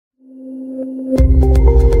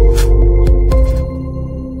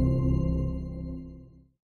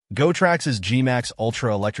GoTrax's GMax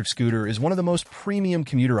Ultra electric scooter is one of the most premium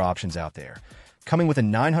commuter options out there, coming with a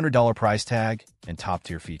 $900 price tag and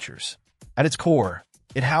top-tier features. At its core,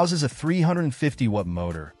 it houses a 350-watt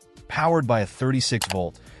motor powered by a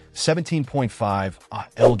 36-volt, 17.5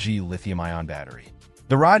 LG lithium-ion battery.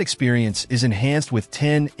 The ride experience is enhanced with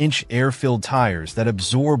 10-inch air-filled tires that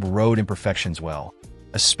absorb road imperfections well,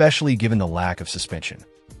 especially given the lack of suspension.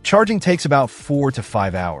 Charging takes about 4 to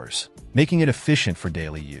 5 hours, making it efficient for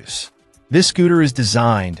daily use. This scooter is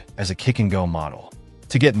designed as a kick-and-go model.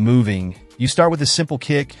 To get moving, you start with a simple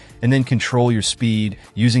kick and then control your speed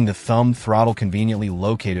using the thumb throttle conveniently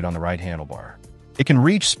located on the right handlebar. It can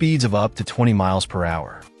reach speeds of up to 20 miles per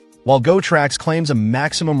hour. While GoTrax claims a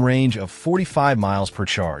maximum range of 45 miles per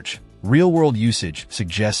charge, real-world usage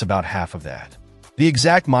suggests about half of that. The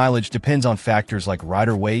exact mileage depends on factors like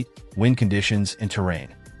rider weight, wind conditions, and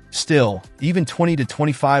terrain. Still, even 20 to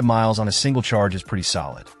 25 miles on a single charge is pretty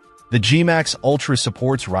solid. The GMax Ultra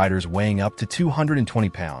supports riders weighing up to 220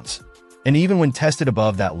 pounds, and even when tested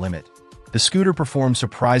above that limit, the scooter performs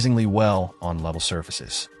surprisingly well on level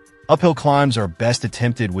surfaces. Uphill climbs are best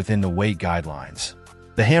attempted within the weight guidelines.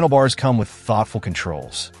 The handlebars come with thoughtful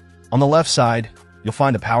controls. On the left side, you'll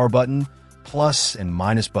find a power button, plus and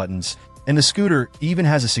minus buttons, and the scooter even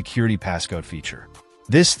has a security passcode feature.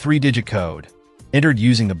 This 3-digit code, entered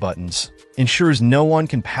using the buttons, ensures no one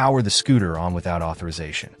can power the scooter on without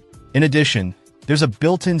authorization. In addition, there's a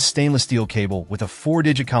built-in stainless steel cable with a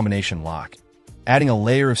 4-digit combination lock, adding a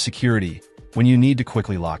layer of security when you need to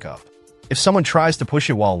quickly lock up. If someone tries to push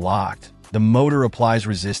it while locked, the motor applies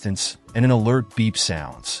resistance and an alert beep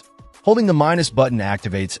sounds. Holding the minus button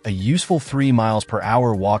activates a useful 3 miles per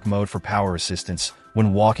hour walk mode for power assistance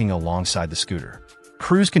when walking alongside the scooter.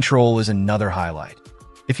 Cruise control is another highlight.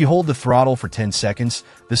 If you hold the throttle for 10 seconds,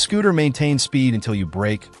 the scooter maintains speed until you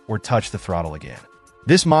brake or touch the throttle again.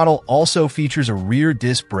 This model also features a rear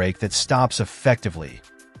disc brake that stops effectively,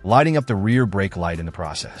 lighting up the rear brake light in the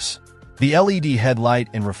process. The LED headlight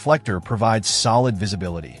and reflector provides solid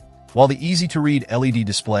visibility, while the easy-to-read LED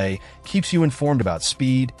display keeps you informed about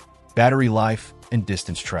speed, battery life, and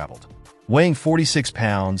distance traveled. Weighing 46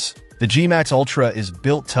 pounds, the GMax Ultra is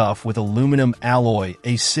built tough with aluminum alloy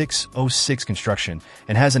A606 construction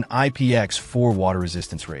and has an IPX4 water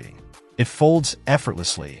resistance rating. It folds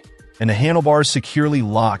effortlessly, and the handlebars securely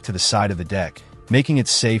lock to the side of the deck, making it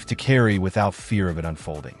safe to carry without fear of it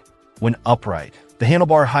unfolding. When upright, the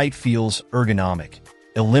handlebar height feels ergonomic,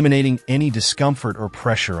 eliminating any discomfort or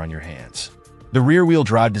pressure on your hands. The rear-wheel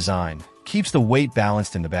drive design keeps the weight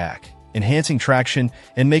balanced in the back, enhancing traction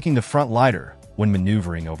and making the front lighter when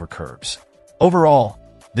maneuvering over curbs. Overall,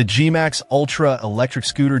 the GMax Ultra electric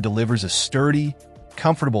scooter delivers a sturdy,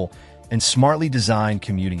 comfortable, and smartly designed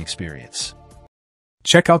commuting experience.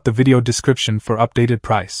 Check out the video description for updated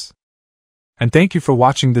price. And thank you for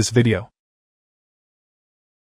watching this video.